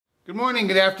Good morning,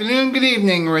 good afternoon, good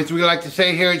evening, or as we like to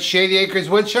say here at Shady Acres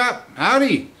Woodshop,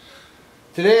 howdy!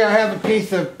 Today I have a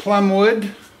piece of plum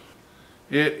wood.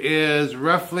 It is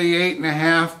roughly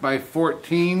 8.5 by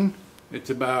 14. It's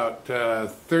about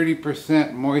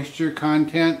 30% moisture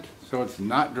content, so it's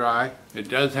not dry. It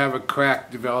does have a crack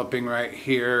developing right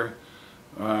here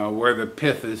where the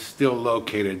pith is still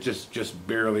located, just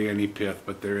barely any pith,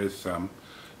 but there is some.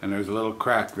 And there's a little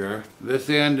crack there.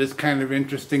 This end is kind of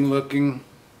interesting looking,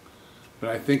 but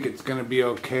I think it's going to be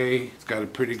okay. It's got a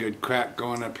pretty good crack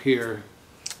going up here,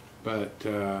 but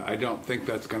I don't think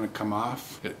that's going to come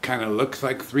off. It kind of looks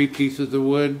like 3 pieces of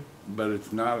wood, but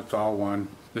it's not. It's all one.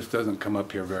 This doesn't come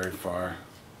up here very far.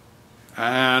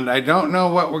 And I don't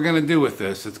know what we're going to do with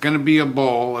this. It's going to be a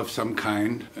bowl of some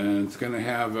kind, and it's going to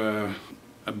have a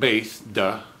base,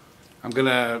 duh. I'm going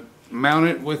to mount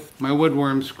it with my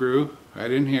woodworm screw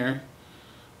right in here.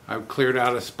 I've cleared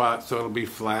out a spot so it'll be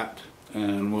flat,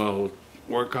 and we'll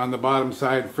work on the bottom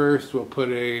side first. We'll put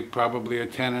probably a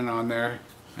tenon on there,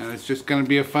 and it's just going to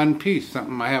be a fun piece,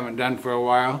 something I haven't done for a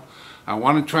while. I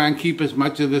want to try and keep as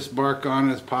much of this bark on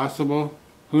as possible.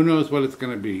 Who knows what it's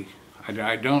going to be?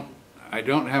 I don't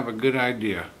have a good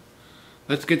idea.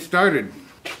 Let's get started.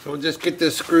 So we'll just get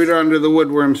this screwed onto the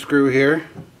woodworm screw here.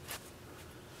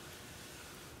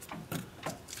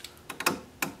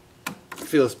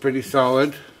 Feels pretty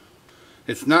solid.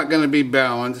 It's not going to be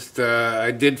balanced.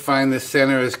 I did find the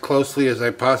center as closely as I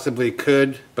possibly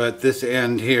could, but this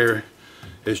end here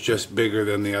is just bigger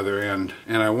than the other end.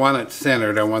 And I want it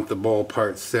centered. I want the bowl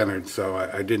part centered, so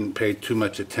I didn't pay too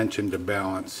much attention to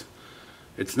balance.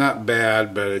 It's not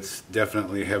bad, but it's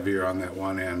definitely heavier on that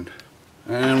one end.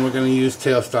 And we're going to use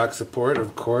tailstock support,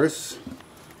 of course.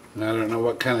 And I don't know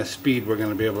what kind of speed we're going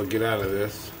to be able to get out of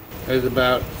this. There's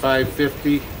about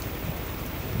 550.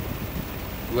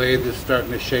 Lathe is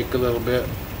starting to shake a little bit.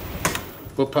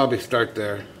 We'll probably start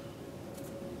there.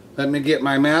 Let me get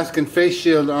my mask and face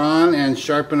shield on and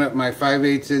sharpen up my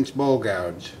 5/8 inch bowl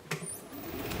gouge.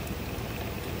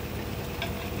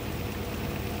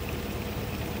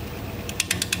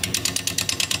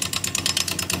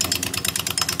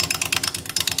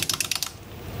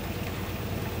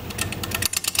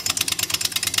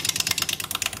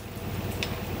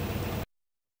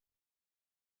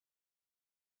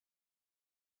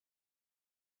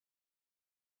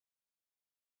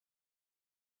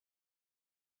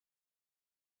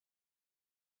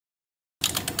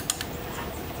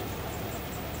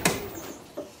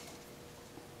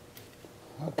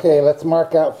 Okay, let's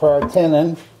mark out for our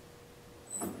tenon.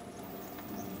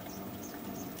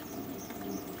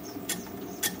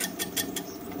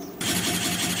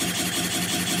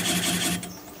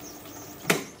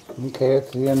 Okay,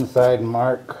 it's the inside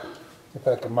mark. If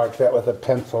I can mark that with a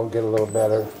pencil, get a little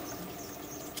better.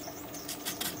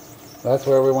 That's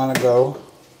where we want to go.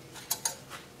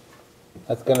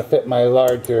 That's going to fit my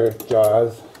larger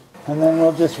jaws. And then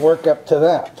we'll just work up to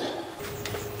that.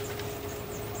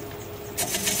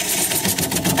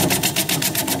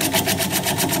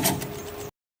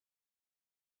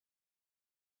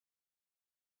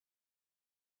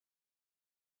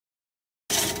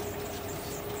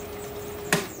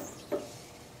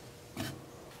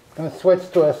 I'm going to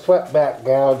switch to a swept back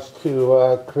gouge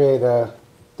to create a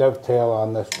dovetail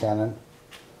on this tenon.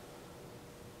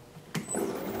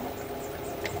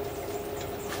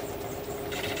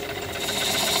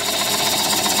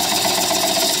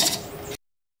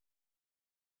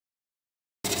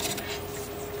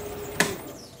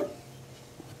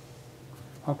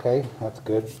 Okay, that's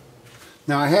good.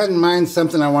 Now I had in mind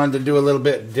something I wanted to do a little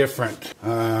bit different.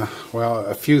 Well,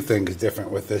 a few things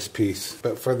different with this piece.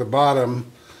 But for the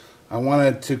bottom, I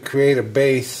wanted to create a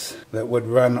base that would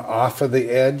run off of the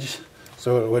edge,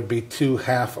 so it would be 2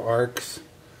 half arcs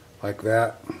like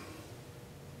that.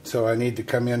 So I need to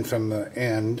come in from the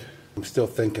end. I'm still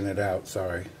thinking it out,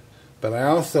 sorry. But I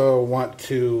also want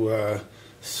to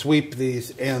sweep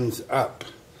these ends up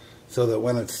so that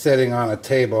when it's sitting on a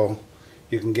table,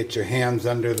 you can get your hands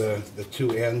under the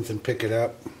 2 ends and pick it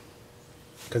up,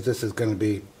 because this is going to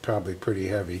be probably pretty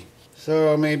heavy.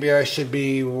 So maybe I should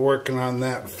be working on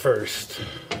that first.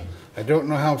 I don't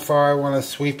know how far I want to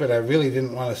sweep it. I really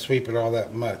didn't want to sweep it all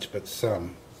that much, but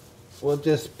some. We'll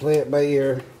just play it by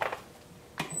ear.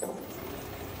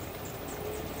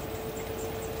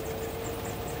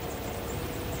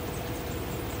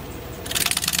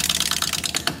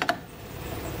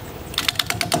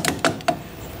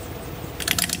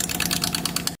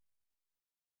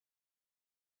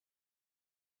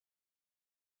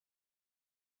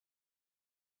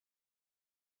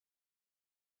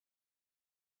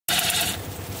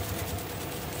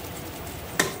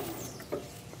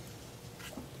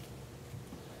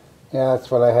 Yeah,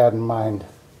 that's what I had in mind.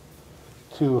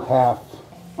 2 half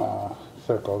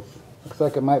circles. Looks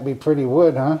like it might be pretty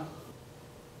wood, huh?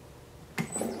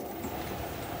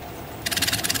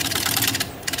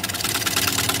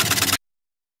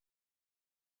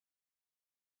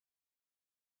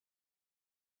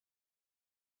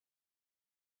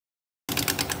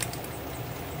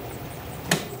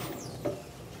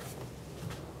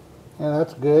 Yeah,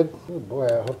 that's good. Oh boy,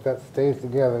 I hope that stays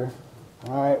together.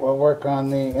 Alright, we'll work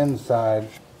on the inside.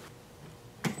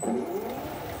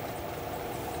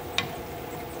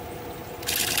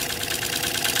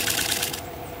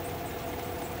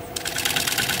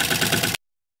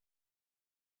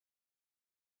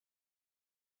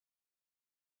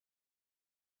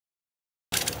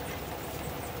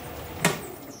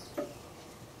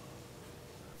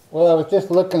 Well, I was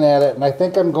just looking at it, and I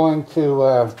think I'm going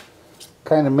to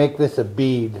kind of make this a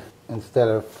bead instead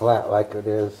of flat like it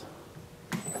is.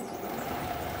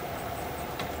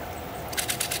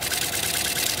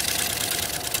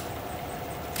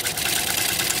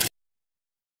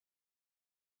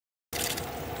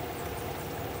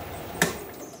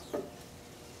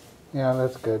 Yeah,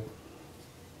 that's good.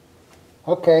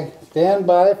 Okay, stand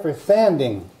by for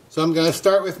sanding. So I'm going to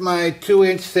start with my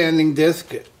 2-inch sanding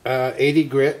disc, 80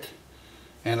 grit,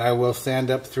 and I will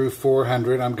sand up through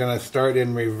 400. I'm going to start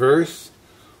in reverse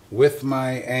with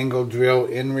my angle drill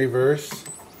in reverse.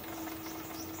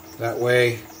 That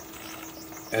way,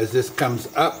 as this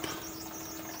comes up,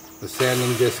 the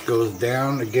sanding disc goes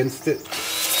down against it,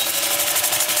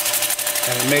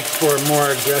 and it makes for a more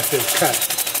aggressive cut.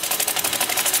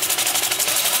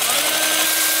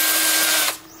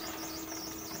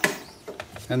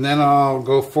 And then I'll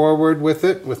go forward with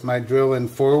it, with my drill in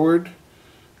forward,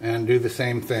 and do the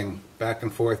same thing, back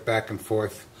and forth,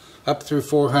 up through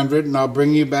 400, and I'll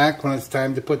bring you back when it's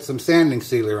time to put some sanding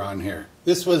sealer on here.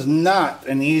 This was not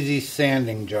an easy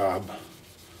sanding job.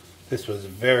 This was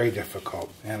very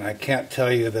difficult, and I can't tell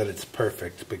you that it's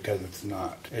perfect, because it's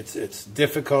not. It's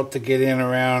difficult to get in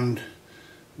around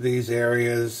these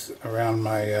areas, around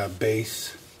my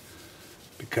base,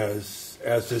 because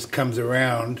as this comes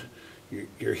around,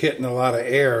 you're hitting a lot of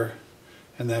air,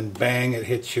 and then bang, it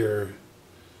hits your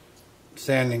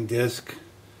sanding disc,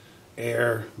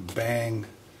 air, bang.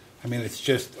 I mean, it's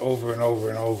just over and over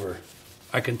and over.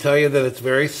 I can tell you that it's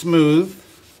very smooth.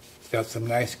 It's got some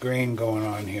nice grain going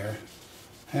on here,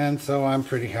 and so I'm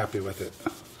pretty happy with it.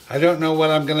 I don't know what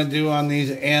I'm going to do on these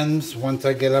ends once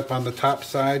I get up on the top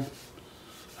side.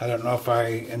 I don't know if I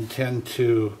intend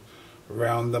to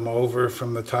round them over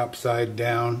from the top side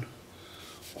down,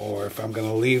 or if I'm going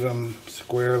to leave them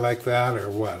square like that,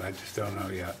 or what. I just don't know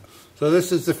yet. So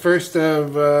this is the first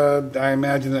of, I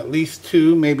imagine, at least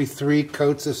 2, maybe 3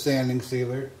 coats of sanding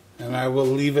sealer. And I will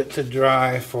leave it to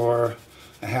dry for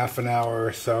a half an hour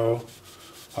or so.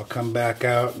 I'll come back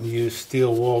out and use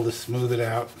steel wool to smooth it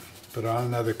out. Put on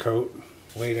another coat.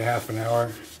 Wait a half an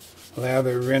hour.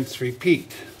 Lather, rinse,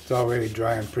 repeat. It's already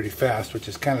drying pretty fast, which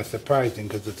is kind of surprising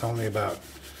because it's only about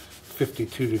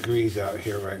 52 degrees out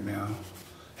here right now.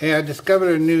 Hey, I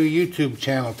discovered a new YouTube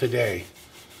channel today.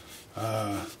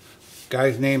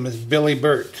 Guy's name is Billy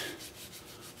Burt.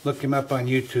 Look him up on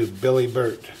YouTube, Billy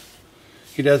Burt.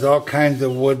 He does all kinds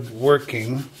of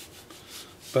woodworking,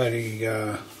 but he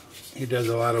does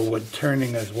a lot of wood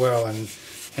turning as well, and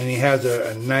he has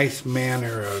a nice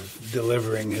manner of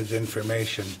delivering his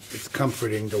information. It's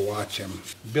comforting to watch him.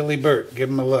 Billy Burt, give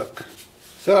him a look.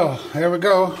 So, here we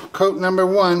go, coat number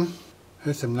 1.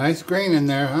 There's some nice grain in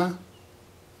there, huh?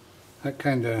 That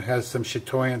kind of has some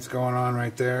chatoyance going on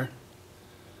right there.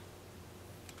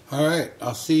 Alright,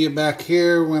 I'll see you back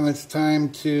here when it's time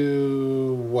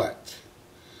to what?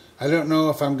 I don't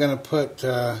know if I'm going to put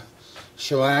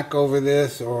shellac over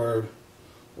this or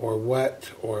what,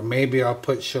 or maybe I'll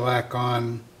put shellac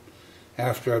on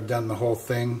after I've done the whole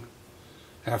thing,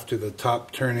 after the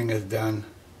top turning is done.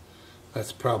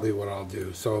 That's probably what I'll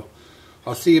do. So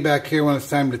I'll see you back here when it's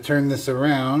time to turn this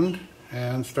around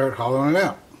and start hollowing it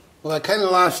out. Well, I kind of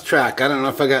lost track. I don't know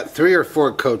if I got 3 or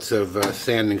 4 coats of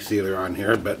sanding sealer on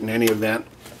here, but in any event,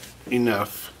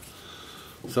 enough.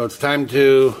 So it's time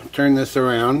to turn this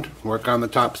around, work on the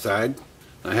top side.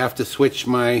 I have to switch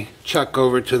my chuck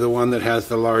over to the one that has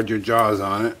the larger jaws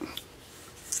on it.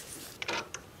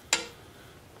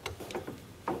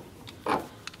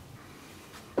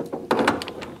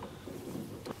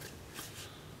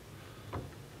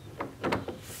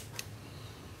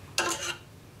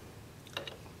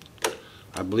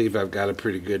 I believe I've got a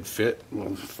pretty good fit.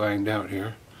 We'll find out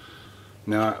here.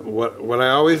 Now, what I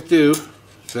always do,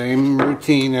 same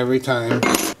routine every time,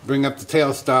 bring up the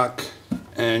tailstock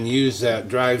and use that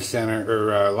drive center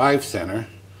or live center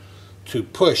to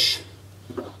push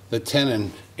the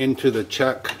tenon into the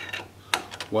chuck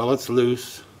while it's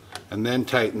loose, and then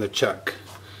tighten the chuck.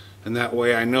 And that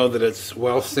way I know that it's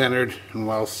well centered and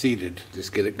well seated.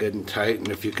 Just get it good and tight, and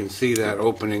if you can see that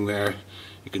opening there,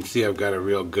 you can see I've got a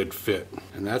real good fit.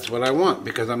 And that's what I want,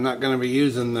 because I'm not going to be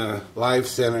using the live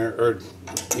center,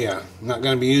 I'm not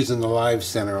going to be using the live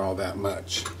center all that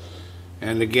much.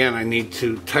 And again, I need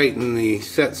to tighten the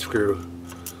set screw,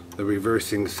 the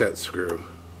reversing set screw,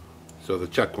 so the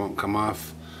chuck won't come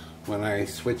off when I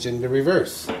switch into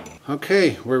reverse.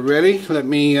 Okay, we're ready. Let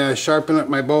me sharpen up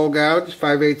my bowl gouge,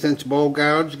 5/8 inch bowl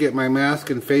gouge, get my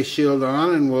mask and face shield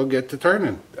on, and we'll get to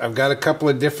turning. I've got a couple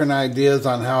of different ideas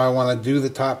on how I want to do the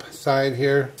top side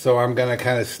here. So I'm going to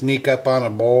kind of sneak up on a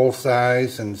bowl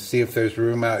size and see if there's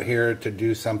room out here to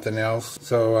do something else.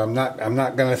 So I'm not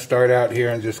going to start out here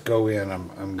and just go in.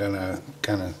 I'm going to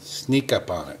kind of sneak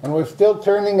up on it. And we're still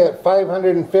turning at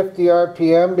 550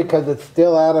 RPM because it's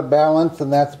still out of balance,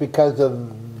 and that's because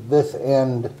of this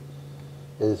end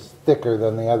is thicker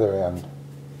than the other end.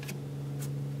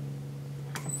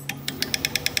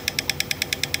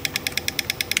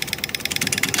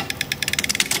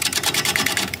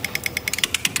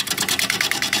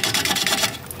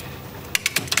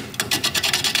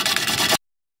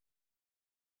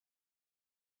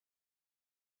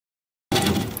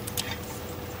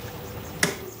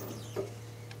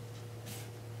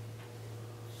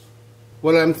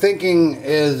 What I'm thinking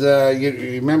is, you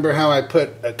remember how I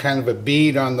put a kind of a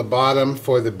bead on the bottom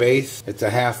for the base? It's a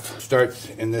half, starts,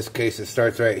 in this case it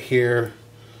starts right here,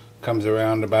 comes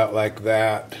around about like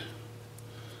that,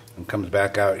 and comes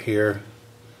back out here,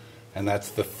 and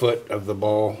that's the foot of the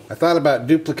bowl. I thought about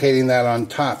duplicating that on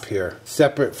top here,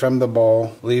 separate from the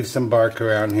bowl, leave some bark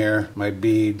around here, my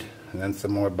bead, and then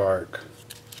some more bark.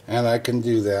 And I can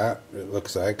do that, it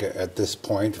looks like, at this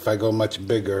point. If I go much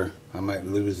bigger, I might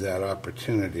lose that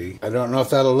opportunity. I don't know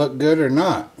if that'll look good or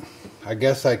not. I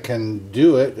guess I can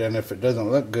do it, and if it doesn't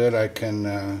look good, I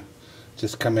can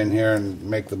just come in here and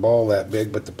make the bowl that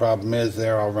big. But the problem is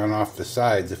there, I'll run off the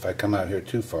sides if I come out here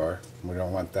too far. We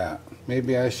don't want that.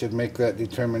 Maybe I should make that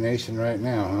determination right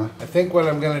now, huh? I think what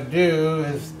I'm going to do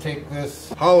is take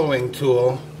this hollowing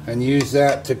tool and use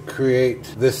that to create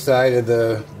this side of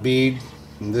the bead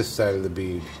and this side of the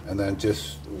bead, and then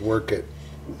just work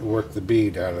the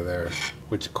bead out of there,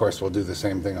 which of course will do the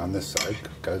same thing on this side,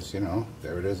 because, you know,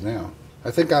 there it is now. I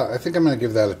think I'm going to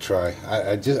give that a try.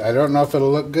 I don't know if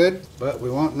it'll look good, but we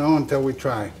won't know until we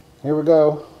try. Here we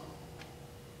go.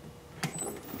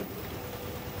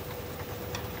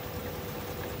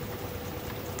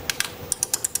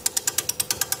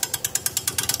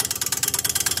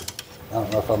 I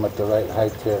don't know if I'm at the right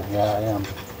height here. Yeah, I am.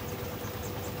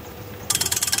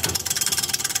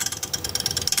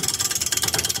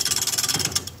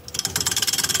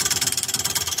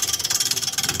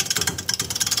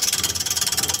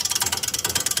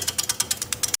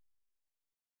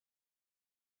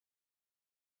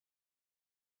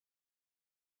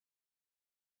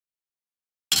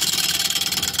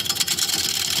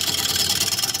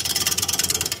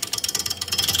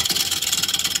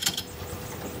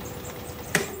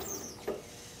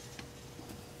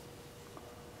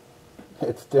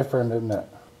 It's different, isn't it?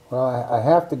 Well, I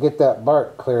have to get that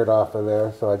bark cleared off of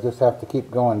there, so I just have to keep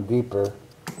going deeper.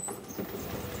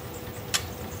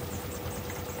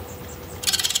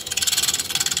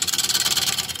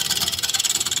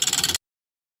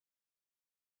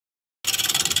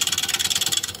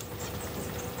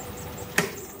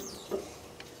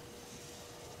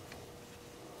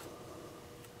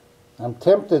 I'm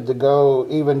tempted to go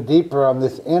even deeper on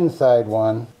this inside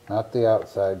one, not the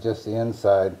outside, just the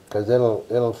inside, because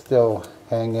it'll still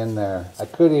hang in there. I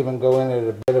could even go in at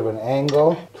a bit of an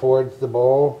angle towards the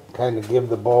bowl, kind of give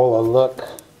the bowl a look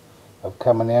of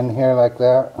coming in here like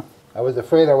that. I was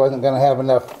afraid I wasn't going to have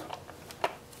enough,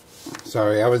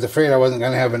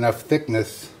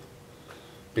 thickness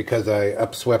because I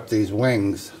upswept these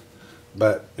wings,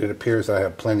 but it appears I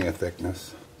have plenty of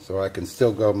thickness, so I can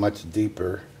still go much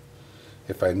deeper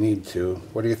if I need to.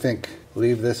 What do you think?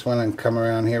 Leave this one and come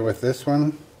around here with this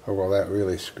one? Or will that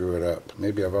really screw it up?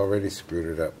 Maybe I've already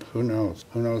screwed it up. Who knows?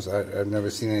 Who knows? I've never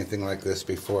seen anything like this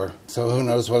before. So who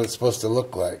knows what it's supposed to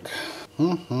look like?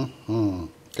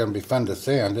 It's gonna be fun to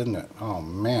sand, isn't it? Oh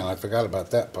man, I forgot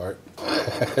about that part.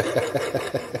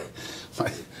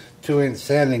 My 2-inch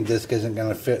sanding disc isn't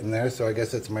gonna fit in there, so I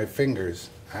guess it's my fingers.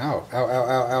 Ow, ow, ow, ow,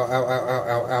 ow, ow, ow, ow,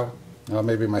 ow, ow. Oh,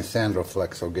 maybe my sandal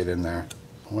flex will get in there.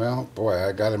 Well, boy,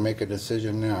 I gotta make a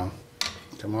decision now.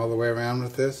 Come all the way around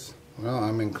with this? Well,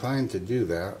 I'm inclined to do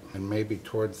that, and maybe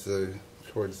towards the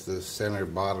center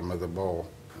bottom of the bowl.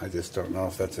 I just don't know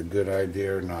if that's a good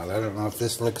idea or not. I don't know if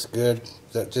this looks good.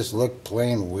 Does that just look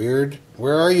plain weird?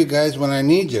 Where are you guys when I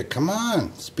need you? Come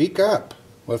on, speak up.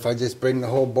 What if I just bring the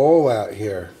whole bowl out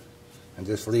here and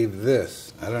just leave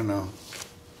this? I don't know.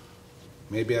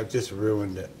 Maybe I've just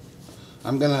ruined it.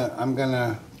 I'm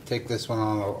gonna take this one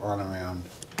on around.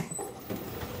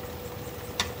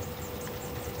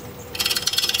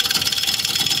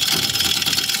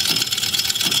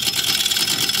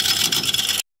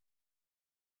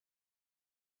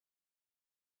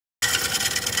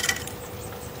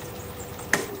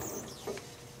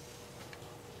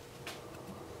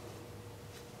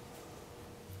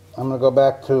 I'm going to go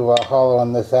back to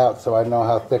hollowing this out so I know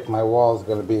how thick my wall is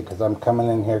going to be, because I'm coming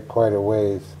in here quite a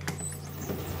ways.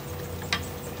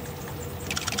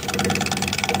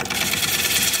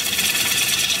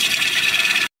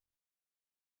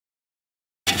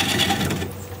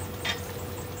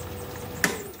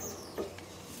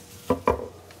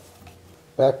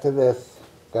 Back to this.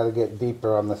 Got to get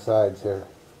deeper on the sides here.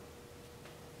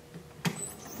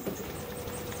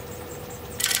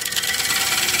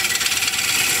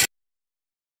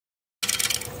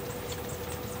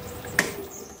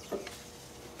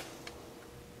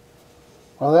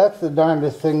 Well, that's the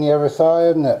darndest thing you ever saw,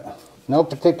 isn't it? No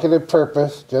particular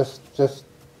purpose, just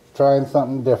trying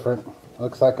something different.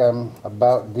 Looks like I'm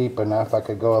about deep enough. I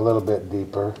could go a little bit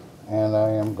deeper, and I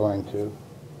am going to.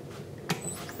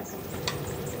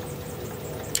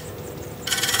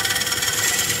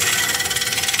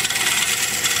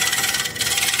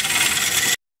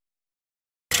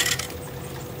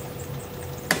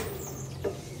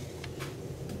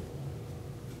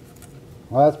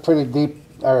 Well, that's pretty deep,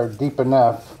 or deep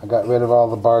enough. I got rid of all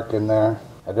the bark in there.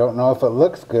 I don't know if it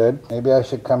looks good. Maybe I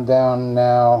should come down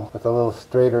now with a little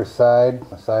straighter side,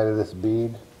 the side of this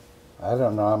bead. I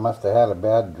don't know, I must have had a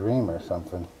bad dream or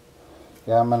something.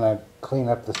 Yeah, I'm gonna clean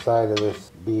up the side of this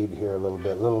bead here a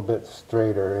little bit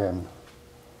straighter in.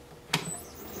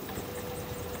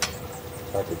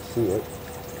 If I could see it.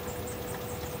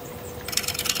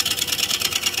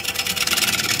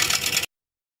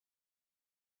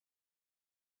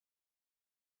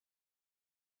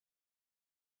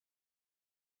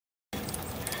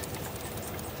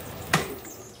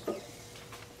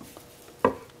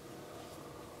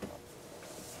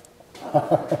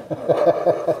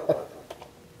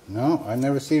 No, I've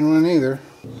never seen one either.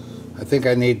 I think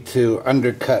I need to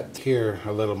undercut here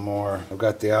a little more. I've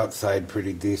got the outside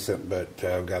pretty decent, but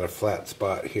I've got a flat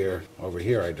spot here. Over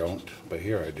here I don't, but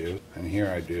here I do. And here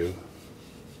I do.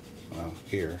 Well,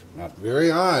 here. Not very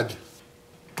odd.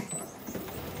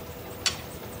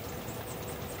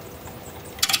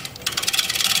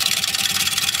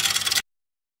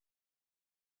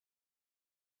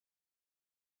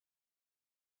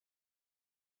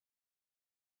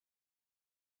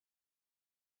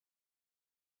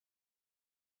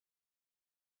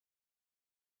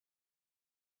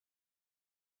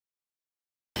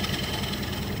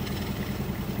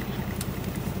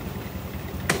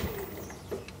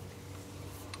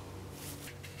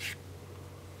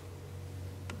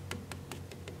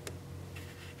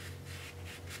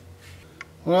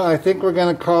 Well, I think we're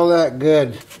going to call that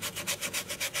good.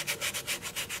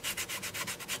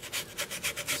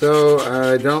 So,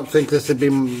 I don't think this would be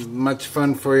much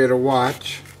fun for you to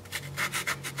watch.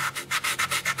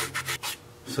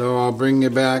 So I'll bring you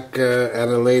back at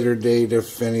a later date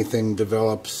if anything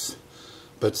develops.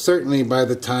 But certainly by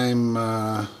the time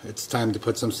it's time to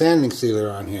put some sanding sealer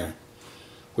on here,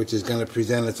 which is going to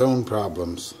present its own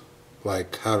problems,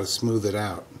 like how to smooth it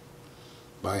out.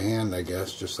 By hand, I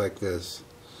guess, just like this.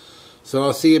 So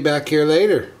I'll see you back here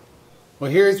later.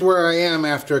 Well, here's where I am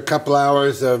after a couple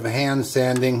hours of hand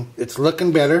sanding. It's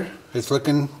looking better. It's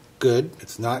looking good.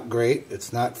 It's not great.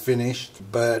 It's not finished.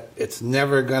 But it's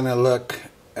never going to look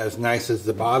as nice as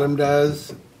the bottom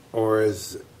does or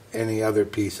as any other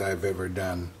piece I've ever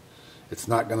done. It's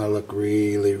not going to look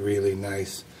really, really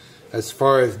nice. As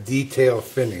far as detail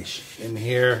finish, in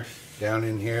here, down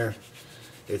in here,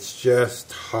 it's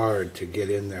just hard to get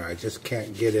in there. I just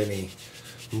can't get any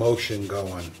motion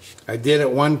going. I did at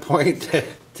one point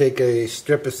take a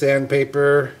strip of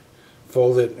sandpaper,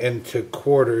 fold it into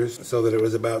quarters so that it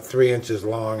was about 3 inches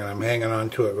long, and I'm hanging on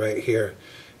to it right here.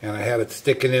 And I had it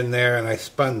sticking in there, and I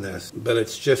spun this. But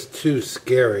it's just too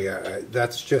scary.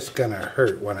 That's just gonna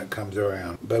hurt when it comes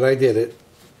around. But I did it,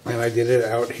 and I did it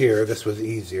out here. This was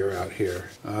easier out here.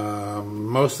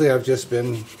 Mostly I've just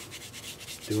been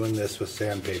doing this with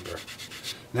sandpaper.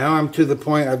 Now I'm to the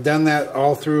point, I've done that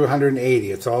all through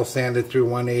 180. It's all sanded through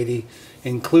 180,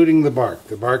 including the bark.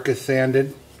 The bark is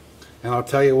sanded, and I'll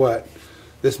tell you what,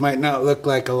 this might not look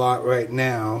like a lot right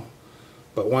now,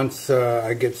 But once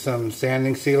I get some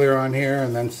sanding sealer on here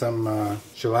and then some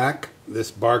shellac,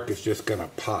 this bark is just going to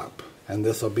pop. And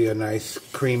this will be a nice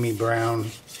creamy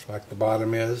brown like the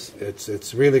bottom is.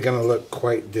 It's really going to look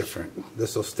quite different.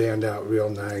 This will stand out real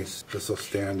nice. This will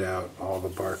stand out. All the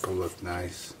bark will look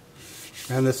nice.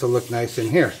 And this will look nice in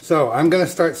here. So I'm going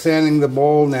to start sanding the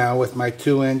bowl now with my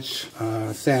 2-inch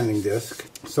sanding disc.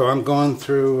 So I'm going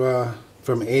through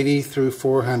from 80 through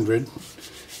 400.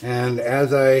 And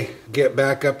as I get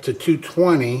back up to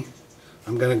 220,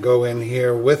 I'm going to go in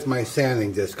here with my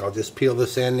sanding disc. I'll just peel the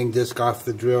sanding disc off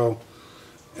the drill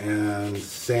and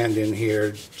sand in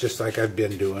here just like I've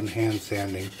been doing, hand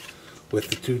sanding with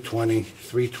the 220,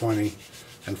 320,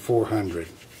 and 400.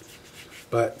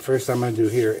 But first I'm going to do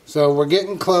here. So we're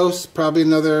getting close, probably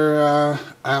another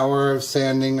hour of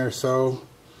sanding or so,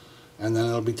 and then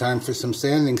it'll be time for some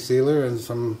sanding sealer and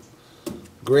some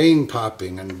grain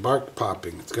popping and bark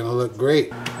popping. It's going to look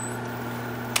great.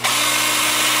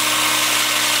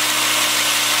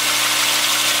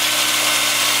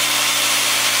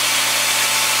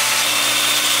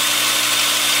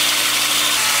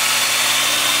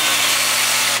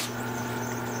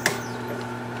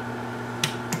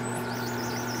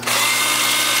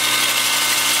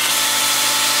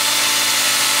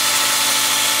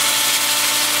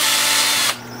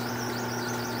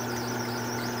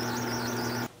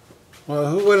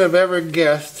 Well, who would have ever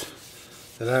guessed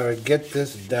that I would get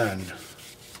this done?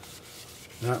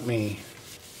 Not me.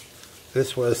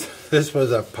 This was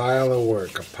a pile of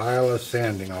work, a pile of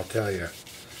sanding, I'll tell you.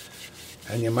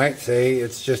 And you might say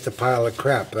it's just a pile of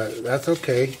crap, but that's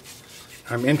okay.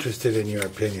 I'm interested in your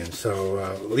opinion,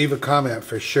 so leave a comment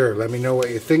for sure. Let me know what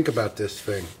you think about this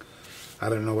thing. I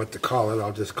don't know what to call it.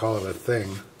 I'll just call it a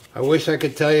thing. I wish I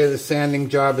could tell you the sanding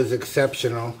job is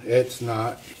exceptional. It's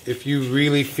not. If you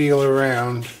really feel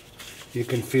around, you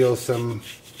can feel some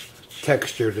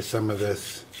texture to some of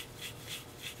this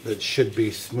that should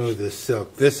be smooth as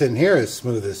silk. This in here is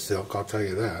smooth as silk, I'll tell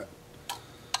you that.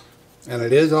 And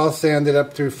it is all sanded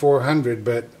up through 400,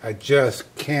 but I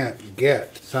just can't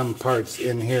get some parts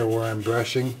in here where I'm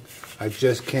brushing. I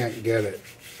just can't get it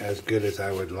as good as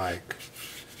I would like.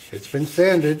 It's been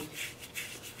sanded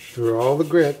through all the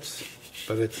grits,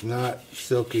 but it's not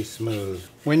silky smooth.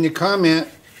 When you comment,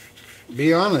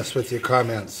 be honest with your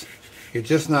comments. You're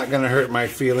just not going to hurt my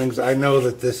feelings. I know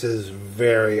that this is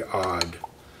very odd.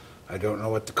 I don't know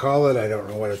what to call it. I don't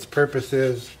know what its purpose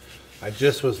is. I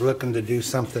just was looking to do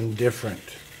something different.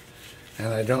 And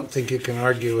I don't think you can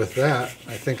argue with that.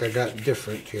 I think I got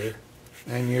different here.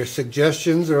 And your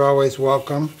suggestions are always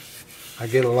welcome. I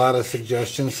get a lot of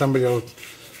suggestions. Somebody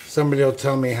will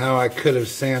tell me how I could have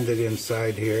sanded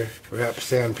inside here. Wrap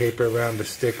sandpaper around a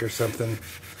stick or something.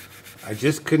 I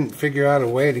just couldn't figure out a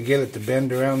way to get it to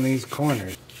bend around these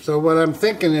corners. So what I'm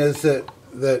thinking is that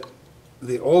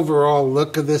the overall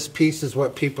look of this piece is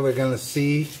what people are going to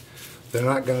see. They're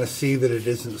not going to see that it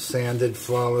isn't sanded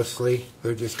flawlessly.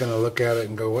 They're just going to look at it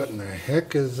and go, what in the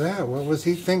heck is that? What was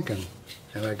he thinking?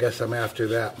 And I guess I'm after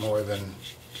that more than,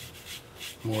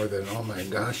 oh my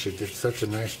gosh, you did such a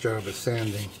nice job of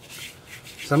sanding.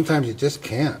 Sometimes you just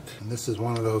can't. And this is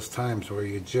one of those times where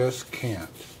you just can't.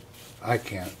 I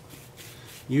can't.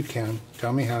 You can.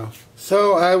 Tell me how.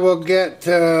 So I will get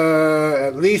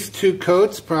at least 2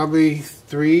 coats, probably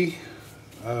 3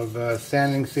 of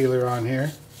sanding sealer on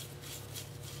here.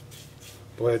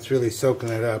 Boy, it's really soaking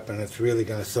it up, and it's really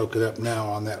going to soak it up now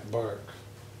on that bark.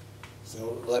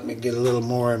 So let me get a little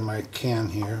more in my can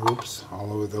here. Oops,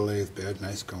 all over the lathe bed.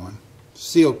 Nice going.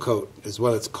 Seal coat is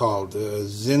what it's called.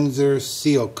 Zinsser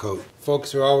seal coat.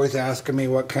 Folks are always asking me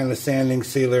what kind of sanding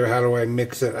sealer, how do I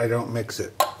mix it? I don't mix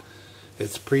it.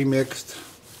 It's pre-mixed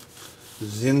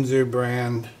Zinsser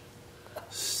brand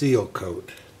seal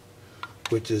coat,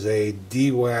 which is a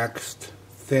de-waxed,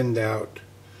 thinned out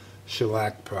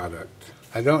shellac product.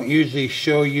 I don't usually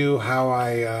show you how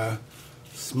I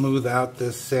smooth out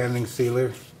this sanding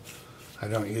sealer. I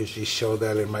don't usually show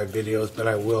that in my videos, but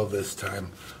I will this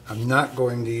time. I'm not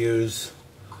going to use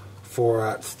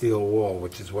 4/0 steel wool,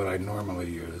 which is what I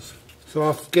normally use. So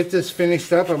I'll get this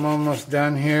finished up. I'm almost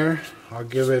done here. I'll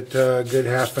give it a good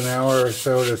half an hour or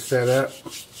so to set up.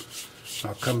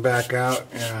 I'll come back out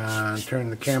and turn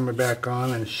the camera back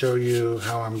on and show you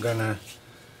how I'm going to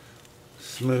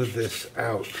smooth this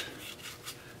out.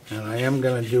 And I am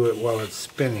going to do it while it's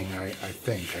spinning, I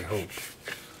think, I hope.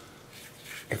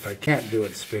 If I can't do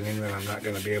it spinning, then I'm not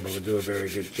going to be able to do a very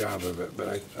good job of it, but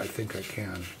I think I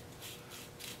can.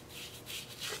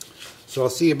 So I'll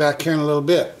see you back here in a little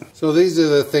bit. So these are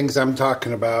the things I'm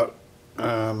talking about.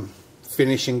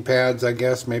 Finishing pads, I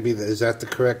guess, maybe, is that the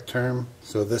correct term?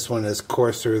 So this one is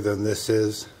coarser than this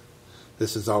is.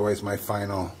 This is always my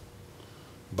final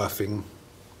buffing.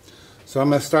 So I'm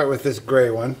going to start with this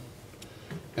gray one.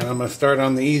 And I'm going to start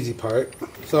on the easy part.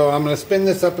 So I'm going to spin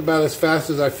this up about as fast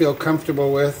as I feel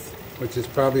comfortable with, which is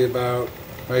probably about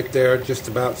right there, just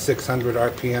about 600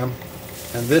 RPM.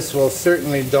 And this will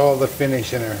certainly dull the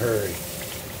finish in a hurry.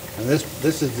 And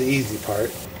this is the easy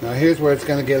part. Now here's where it's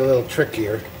going to get a little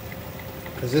trickier,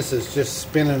 because this is just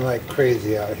spinning like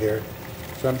crazy out here.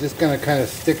 So I'm just going to kind of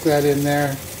stick that in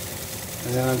there,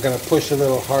 and then I'm going to push a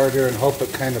little harder and hope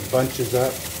it kind of bunches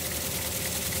up.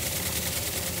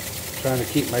 Trying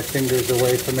to keep my fingers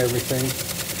away from everything.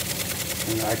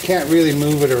 And I can't really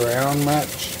move it around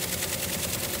much.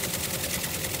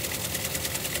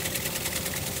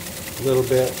 A little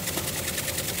bit.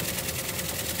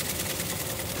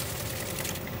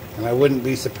 And I wouldn't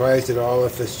be surprised at all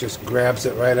if this just grabs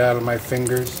it right out of my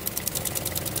fingers.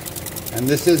 And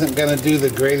this isn't going to do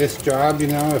the greatest job, you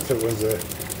know. If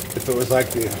it was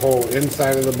like the whole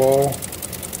inside of the bowl,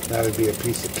 that would be a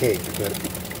piece of cake. But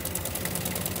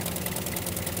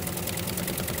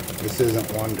this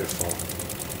isn't wonderful.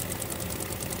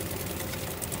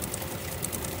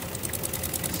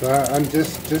 So I'm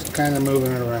just kind of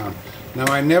moving it around. Now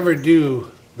I never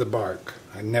do the bark.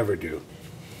 I never do.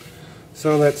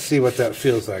 So let's see what that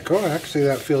feels like. Oh, actually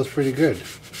that feels pretty good.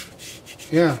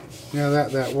 Yeah,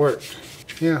 that worked.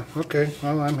 Yeah, okay.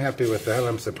 Well, I'm happy with that.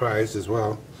 I'm surprised as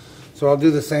well. So I'll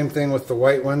do the same thing with the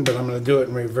white one, but I'm going to do it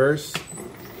in reverse.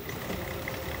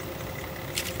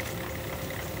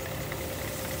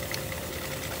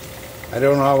 I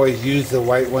don't always use the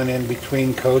white one in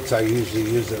between coats. I usually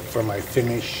use it for my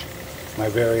finish, my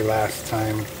very last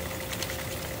time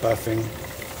buffing.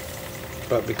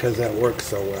 But because that works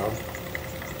so well,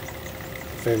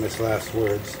 famous last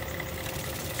words,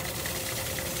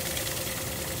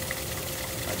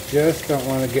 I just don't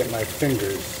want to get my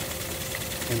fingers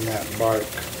in that bark.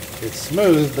 It's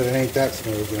smooth, but it ain't that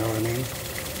smooth, you know what I mean?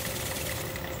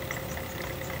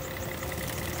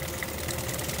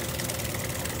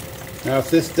 Now if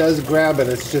this does grab it,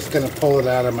 it's just going to pull it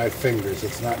out of my fingers.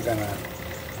 It's not going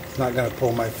to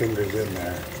pull my fingers in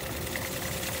there.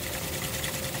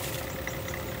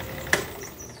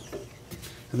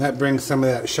 And that brings some of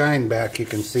that shine back, you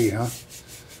can see, huh?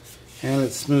 And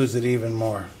it smooths it even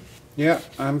more. Yeah,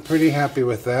 I'm pretty happy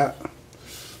with that.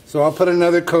 So I'll put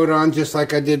another coat on just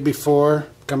like I did before.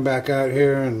 Come back out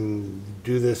here and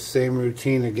do this same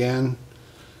routine again.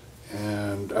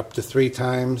 And up to 3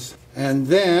 times. And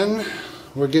then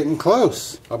we're getting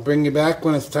close. I'll bring you back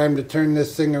when it's time to turn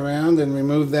this thing around and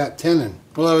remove that tenon.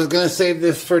 Well, I was going to save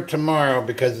this for tomorrow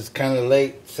because it's kind of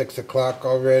late, 6 o'clock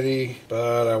already,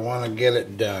 but I want to get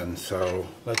it done. So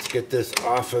let's get this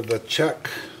off of the chuck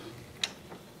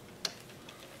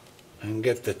and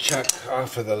get the chuck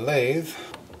off of the lathe.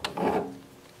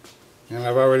 And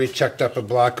I've already chucked up a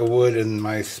block of wood in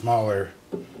my smaller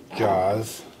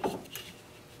jaws.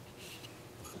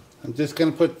 I'm just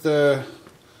going to put the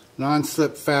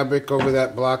non-slip fabric over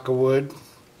that block of wood,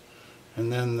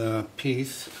 and then the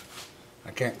piece.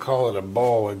 I can't call it a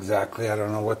bowl exactly. I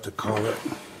don't know what to call it.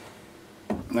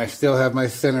 And I still have my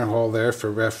center hole there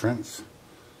for reference.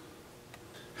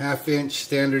 1/2 inch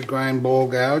standard grind bowl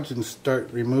gouge, and start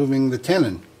removing the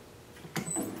tenon.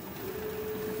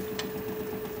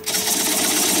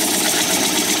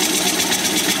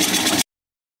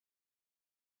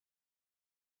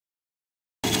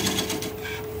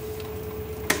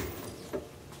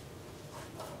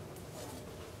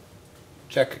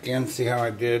 Check again, see how I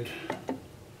did.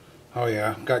 Oh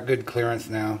yeah, got good clearance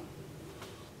now.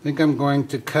 I think I'm going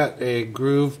to cut a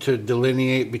groove to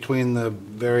delineate between the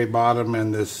very bottom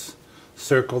and this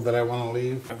circle that I want to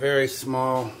leave. A very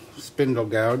small spindle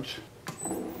gouge.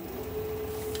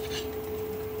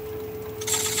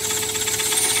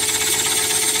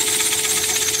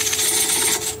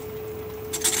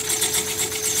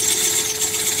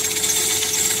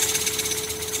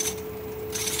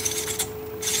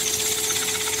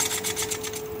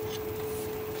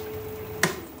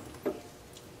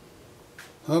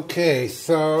 Okay,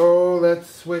 so let's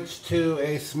switch to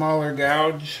a smaller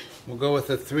gouge. We'll go with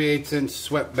a 3/8 inch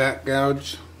swept back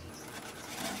gouge.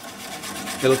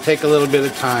 It'll take a little bit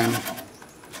of time.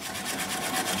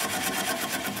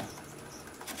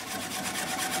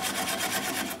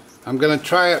 I'm going to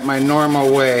try it my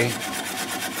normal way,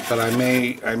 but I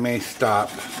may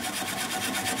stop.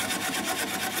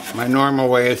 My normal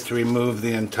way is to remove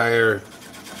the entire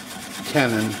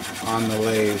tenon on the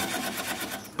lathe.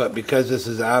 But because this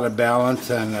is out of balance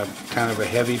and kind of a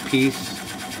heavy piece,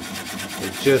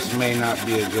 it just may not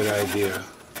be a good idea.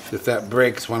 If that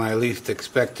breaks when I least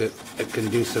expect it, it can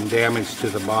do some damage to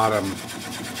the bottom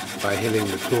by hitting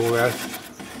the tool rest.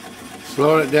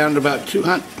 Slowing it down to about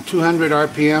 200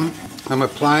 RPM. I'm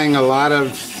applying a lot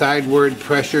of sideward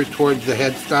pressure towards the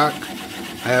headstock.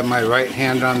 I have my right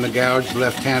hand on the gouge,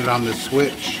 left hand on the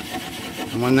switch.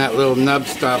 And when that little nub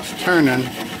stops turning,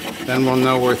 then we'll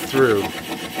know we're through.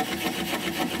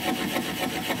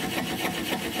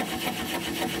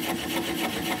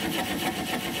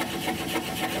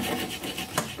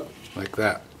 Like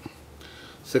that.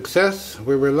 Success,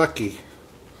 we were lucky.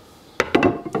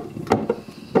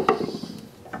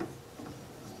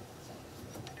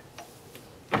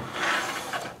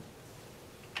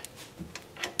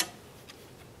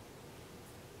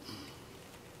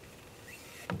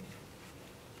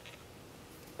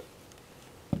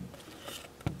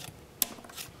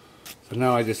 So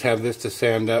now I just have this to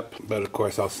sand up, but of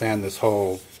course I'll sand this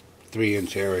whole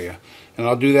 3-inch area. And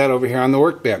I'll do that over here on the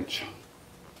workbench.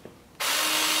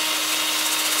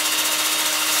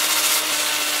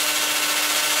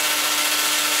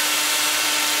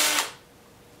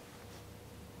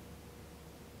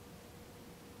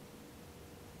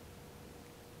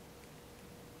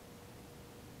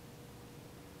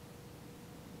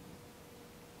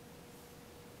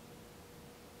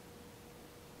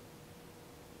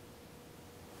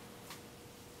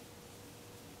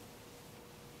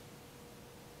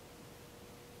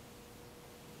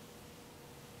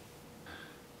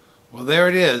 Well, there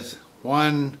it is.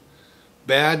 One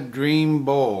bad dream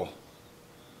bowl.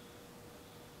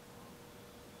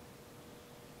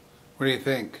 What do you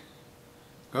think?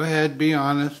 Go ahead, be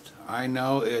honest. I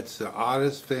know it's the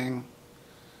oddest thing,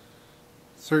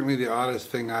 certainly the oddest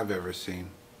thing I've ever seen.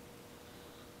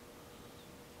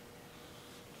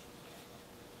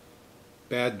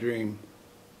 Bad dream.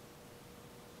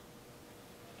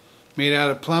 Made out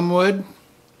of plum wood.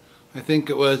 I think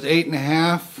it was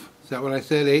 8.5. Is that what I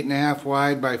said? 8.5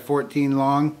 wide by 14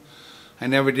 long. I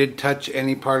never did touch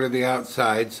any part of the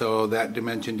outside, so that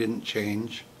dimension didn't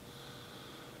change.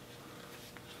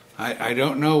 I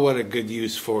don't know what a good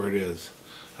use for it is.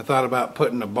 I thought about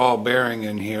putting a ball bearing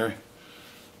in here.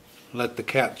 Let the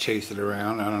cat chase it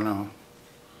around. I don't know.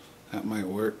 That might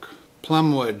work.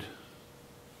 Plum wood.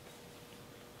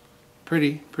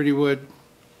 Pretty wood.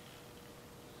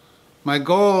 My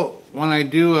goal when I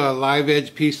do a live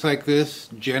edge piece like this,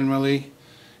 generally,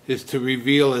 is to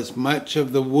reveal as much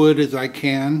of the wood as I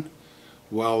can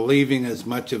while leaving as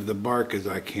much of the bark as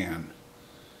I can.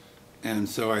 And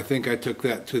so I think I took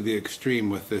that to the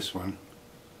extreme with this one.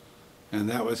 And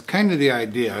that was kind of the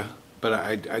idea, but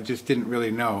I just didn't really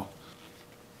know.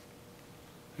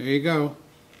 There you go.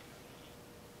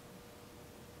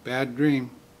 Bad dream.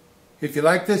 If you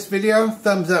like this video,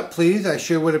 thumbs up please. I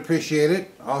sure would appreciate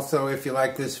it. Also, if you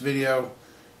like this video,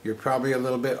 you're probably a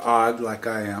little bit odd like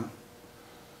I am.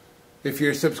 If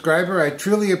you're a subscriber, I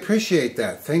truly appreciate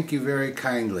that. Thank you very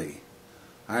kindly.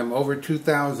 I'm over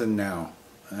 2,000 now,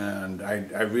 and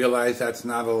I realize that's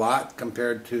not a lot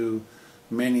compared to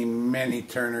many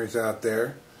turners out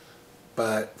there.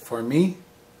 But for me,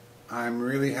 I'm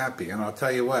really happy. And I'll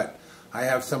tell you what, I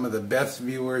have some of the best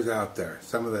viewers out there.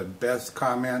 Some of the best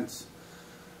comments.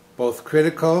 Both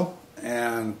critical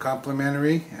and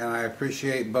complimentary, and I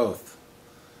appreciate both.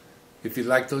 If you'd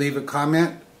like to leave a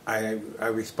comment, I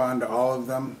respond to all of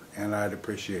them, and I'd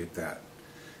appreciate that.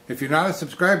 If you're not a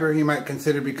subscriber, you might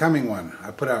consider becoming one.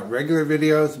 I put out regular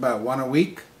videos, about 1 a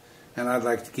week, and I'd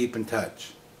like to keep in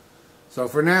touch. So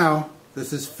for now,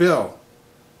 this is Phil,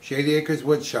 Shady Acres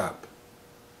Woodshop,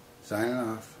 signing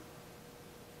off.